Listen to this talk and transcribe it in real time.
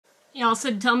Y'all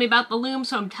said tell me about the loom,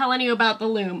 so I'm telling you about the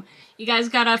loom. You guys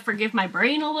gotta forgive my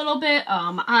brain a little bit.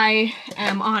 I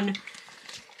am on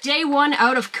day 1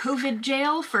 out of COVID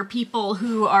jail for people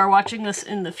who are watching this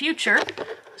in the future.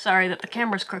 Sorry that the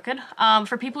camera's crooked.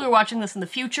 For people who are watching this in the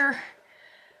future,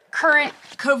 current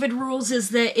COVID rules is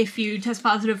that if you test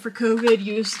positive for COVID,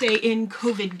 you stay in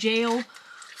COVID jail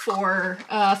for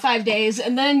 5 days,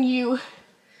 and then you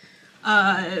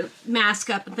mask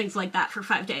up and things like that for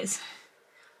 5 days.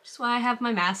 Which is why I have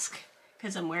my mask,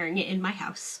 because I'm wearing it in my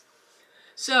house.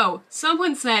 So,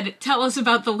 someone said, tell us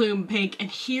about the loom, Pink,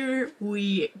 and here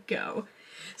we go.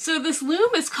 So this loom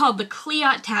is called the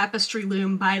Kliot Tapestry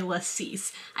Loom by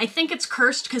Lacis. I think it's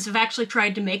cursed because I've actually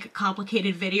tried to make a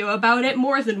complicated video about it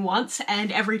more than once,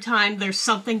 and every time there's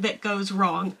something that goes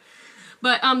wrong.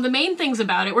 But the main things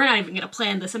about it, we're not even going to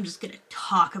plan this, I'm just going to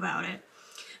talk about it.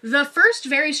 The first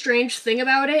very strange thing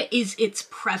about it is its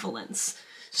prevalence.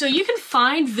 So you can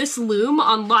find this loom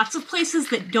on lots of places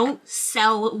that don't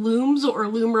sell looms or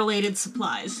loom-related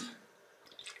supplies.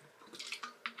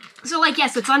 So, like,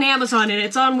 yes, it's on Amazon and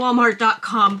it's on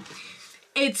Walmart.com.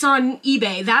 It's on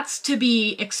eBay. That's to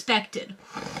be expected.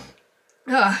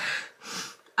 I'm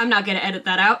not gonna edit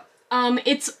that out.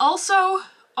 It's also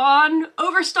on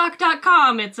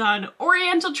Overstock.com. It's on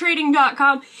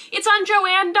OrientalTrading.com. It's on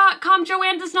Joann.com.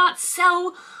 Joann does not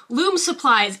sell loom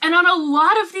supplies. And on a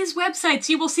lot of these websites,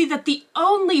 you will see that the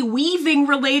only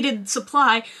weaving-related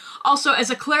supply, also as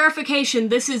a clarification,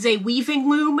 this is a weaving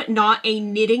loom, not a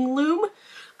knitting loom.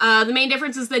 The main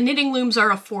difference is that knitting looms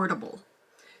are affordable.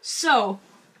 So,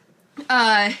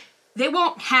 they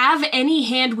won't have any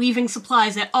hand weaving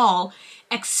supplies at all,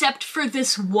 except for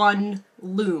this one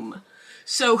loom.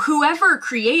 So whoever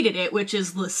created it, which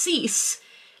is Lacis,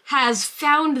 has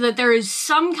found that there is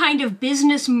some kind of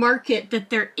business market that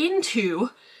they're into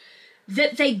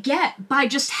that they get by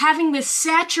just having this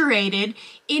saturated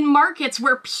in markets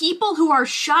where people who are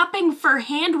shopping for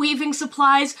hand weaving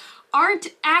supplies aren't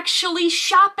actually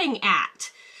shopping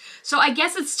at. So I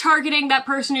guess it's targeting that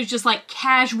person who's just like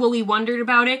casually wondered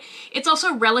about it. It's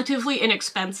also relatively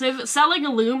inexpensive. Selling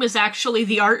a loom is actually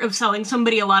the art of selling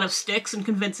somebody a lot of sticks and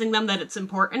convincing them that it's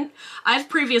important. I've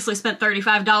previously spent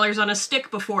 $35 on a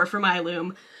stick before for my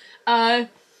loom. But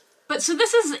so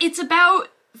it's about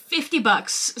 50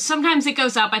 bucks. Sometimes it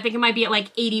goes up. I think it might be at like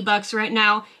 80 bucks right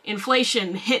now.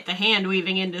 Inflation hit the hand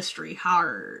weaving industry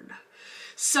hard.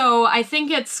 So I think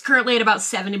it's currently at about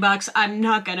 70 bucks. I'm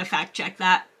not gonna fact check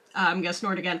that. I'm gonna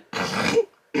snort again.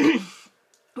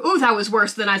 Ooh, that was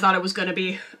worse than I thought it was gonna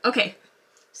be. Okay,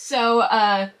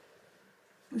 so,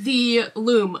 the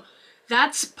loom.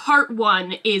 That's part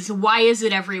 1, is why is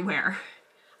it everywhere?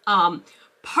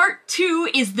 Part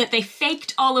 2 is that they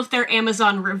faked all of their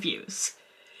Amazon reviews.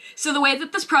 So the way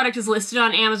that this product is listed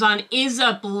on Amazon is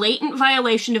a blatant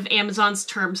violation of Amazon's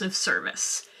terms of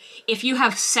service. If you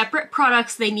have separate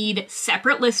products, they need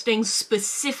separate listings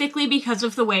specifically because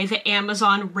of the way that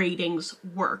Amazon ratings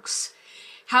works.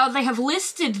 How they have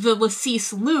listed the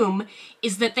Lacis loom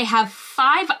is that they have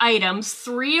 5 items,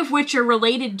 3 of which are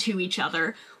related to each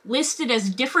other, listed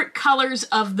as different colors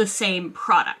of the same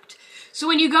product. So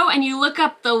when you go and you look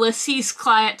up the Lacis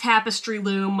Kliot Tapestry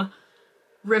Loom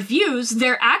reviews,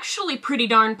 they're actually pretty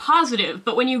darn positive,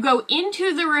 but when you go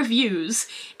into the reviews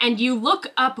and you look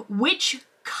up which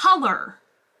color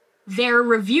they're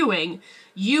reviewing,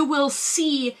 you will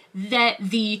see that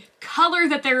the color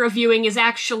that they're reviewing is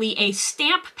actually a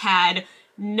stamp pad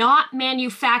not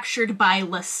manufactured by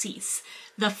Lacis.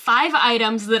 The 5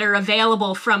 items that are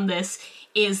available from this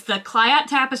is the Kliot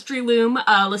Tapestry Loom,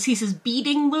 Lacis's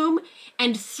beading loom,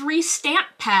 and 3 stamp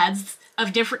pads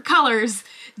of different colors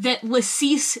that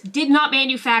Lacis did not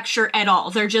manufacture at all.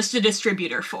 They're just a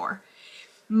distributor for.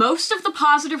 Most of the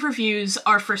positive reviews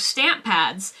are for stamp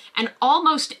pads, and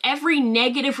almost every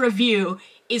negative review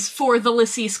is for the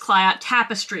Lacis Kliot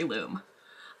Tapestry Loom.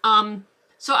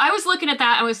 So I was looking at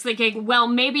that, I was thinking, well,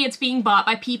 maybe it's being bought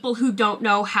by people who don't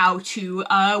know how to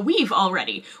weave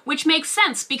already, which makes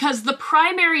sense because the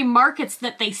primary markets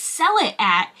that they sell it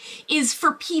at is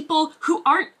for people who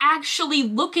aren't actually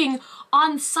looking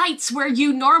on sites where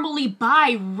you normally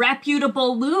buy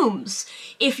reputable looms.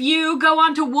 If you go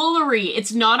onto Woolery,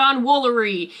 it's not on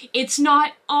Woolery. It's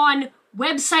not on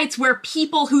websites where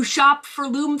people who shop for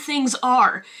loom things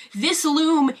are. This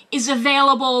loom is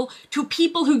available to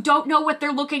people who don't know what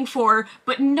they're looking for,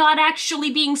 but not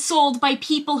actually being sold by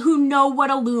people who know what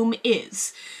a loom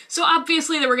is. So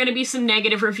obviously there were going to be some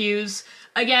negative reviews.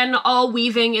 Again, all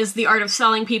weaving is the art of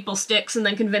selling people sticks and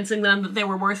then convincing them that they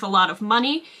were worth a lot of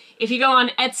money. If you go on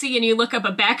Etsy and you look up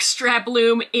a backstrap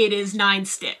loom, it is 9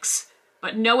 sticks.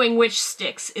 But knowing which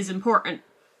sticks is important.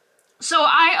 So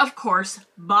I, of course,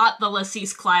 bought the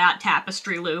Lacis Kliot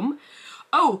Tapestry Loom.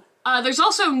 Oh, there's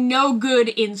also no good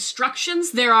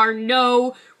instructions. There are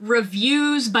no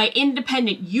reviews by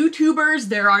independent YouTubers.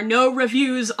 There are no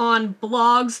reviews on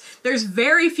blogs. There's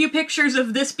very few pictures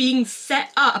of this being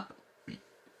set up.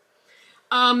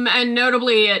 And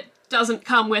notably, it doesn't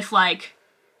come with, like,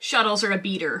 shuttles or a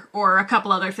beater, or a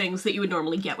couple other things that you would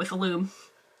normally get with a loom.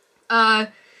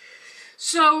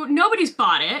 So nobody's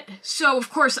bought it, so of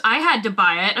course I had to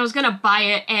buy it. I was gonna buy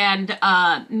it and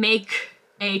make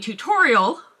a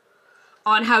tutorial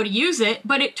on how to use it,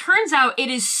 but it turns out it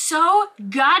is so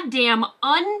goddamn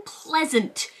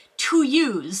unpleasant to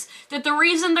use that the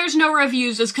reason there's no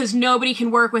reviews is because nobody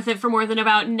can work with it for more than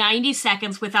about 90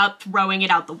 seconds without throwing it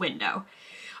out the window.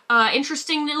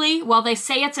 Interestingly, while they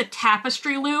say it's a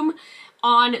tapestry loom,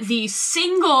 on the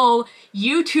single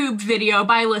YouTube video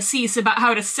by Lacis about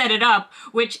how to set it up,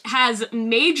 which has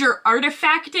major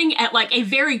artifacting at like a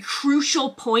very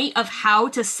crucial point of how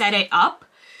to set it up.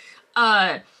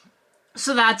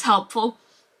 So that's helpful.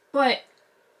 But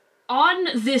on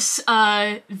this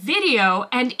video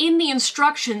and in the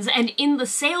instructions and in the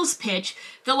sales pitch,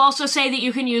 they'll also say that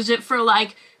you can use it for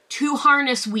like 2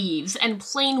 harness weaves and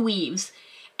plain weaves.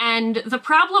 And the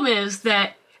problem is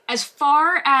that as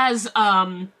far as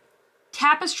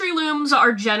tapestry looms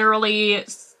are generally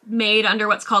made under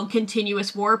what's called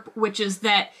continuous warp, which is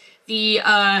that the,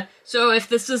 so if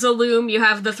this is a loom, you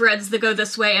have the threads that go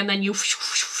this way and then you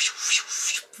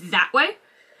that way.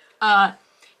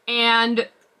 And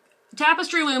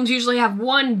tapestry looms usually have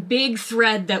one big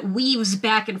thread that weaves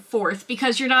back and forth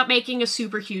because you're not making a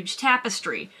super huge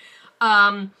tapestry.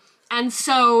 And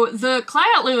so the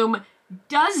Kliot loom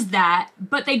does that,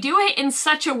 but they do it in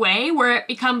such a way where it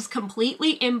becomes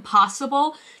completely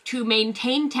impossible to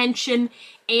maintain tension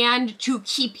and to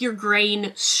keep your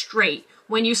grain straight.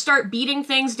 When you start beating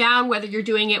things down, whether you're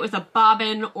doing it with a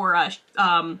bobbin or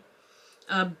a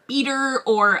beater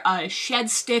or a shed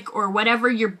stick or whatever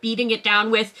you're beating it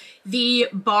down with, the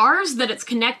bars that it's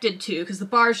connected to, because the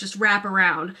bars just wrap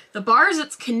around, the bars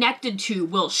it's connected to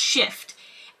will shift.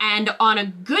 And on a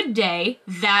good day,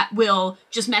 that will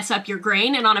just mess up your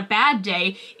grain, and on a bad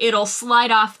day, it'll slide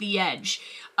off the edge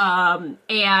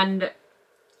and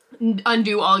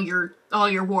undo all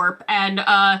your warp. And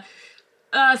a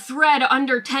thread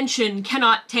under tension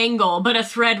cannot tangle, but a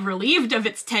thread relieved of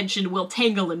its tension will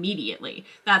tangle immediately.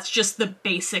 That's just the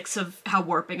basics of how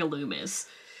warping a loom is.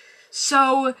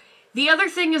 So the other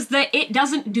thing is that it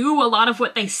doesn't do a lot of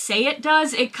what they say it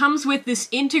does. It comes with this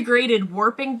integrated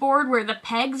warping board where the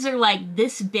pegs are like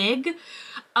this big.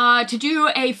 To do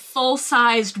a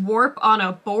full-sized warp on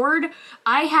a board,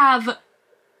 I have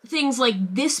things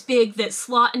like this big that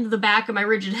slot into the back of my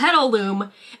rigid heddle loom,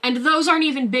 and those aren't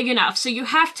even big enough. So you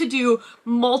have to do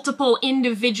multiple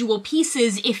individual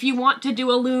pieces if you want to do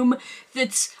a loom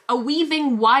that's a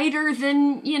weaving wider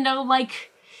than, you know, like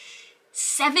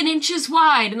 7 inches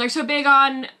wide, and they're so big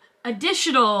on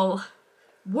additional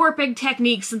warping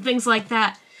techniques and things like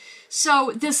that.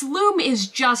 So this loom is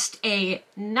just a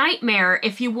nightmare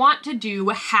if you want to do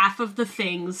half of the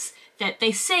things that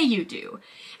they say you do.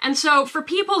 And so for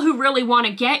people who really want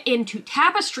to get into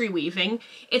tapestry weaving,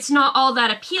 it's not all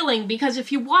that appealing, because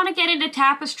if you want to get into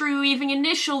tapestry weaving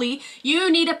initially,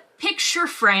 you need a picture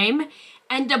frame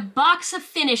and a box of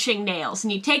finishing nails.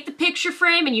 And you take the picture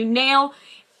frame and you nail,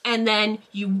 and then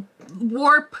you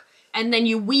warp, and then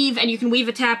you weave, and you can weave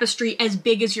a tapestry as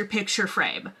big as your picture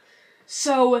frame.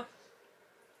 So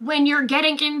when you're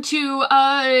getting into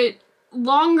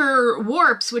longer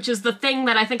warps, which is the thing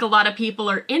that I think a lot of people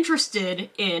are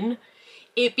interested in,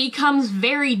 it becomes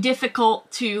very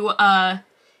difficult to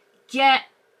get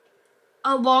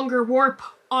a longer warp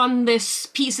on this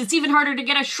piece. It's even harder to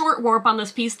get a short warp on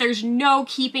this piece. There's no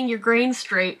keeping your grain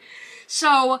straight.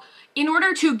 So in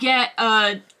order to get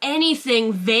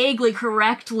anything vaguely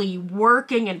correctly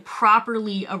working and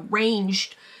properly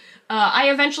arranged, I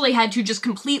eventually had to just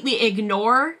completely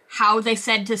ignore how they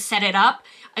said to set it up.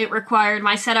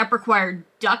 My setup required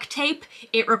duct tape.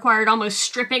 It required almost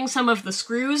stripping some of the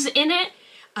screws in it.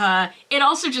 It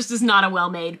also just is not a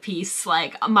well-made piece.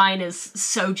 Like, mine is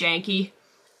so janky.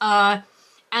 And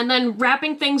then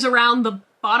wrapping things around the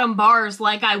bottom bars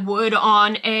like I would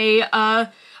on a, I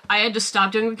had to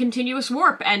stop doing the continuous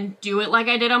warp and do it like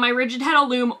I did on my rigid heddle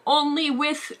loom, only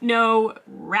with no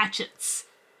ratchets.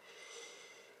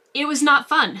 It was not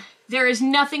fun. There is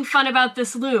nothing fun about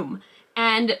this loom.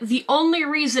 And the only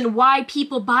reason why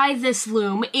people buy this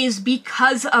loom is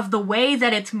because of the way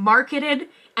that it's marketed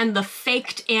and the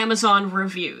faked Amazon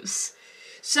reviews.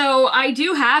 So I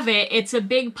do have it. It's a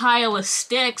big pile of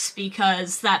sticks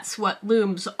because that's what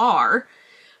looms are.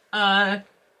 And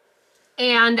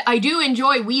I do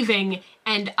enjoy weaving,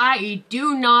 and I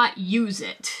do not use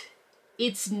it.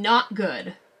 It's not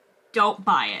good. Don't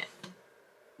buy it.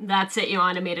 That's it, you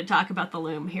wanted me to talk about the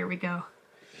loom. Here we go.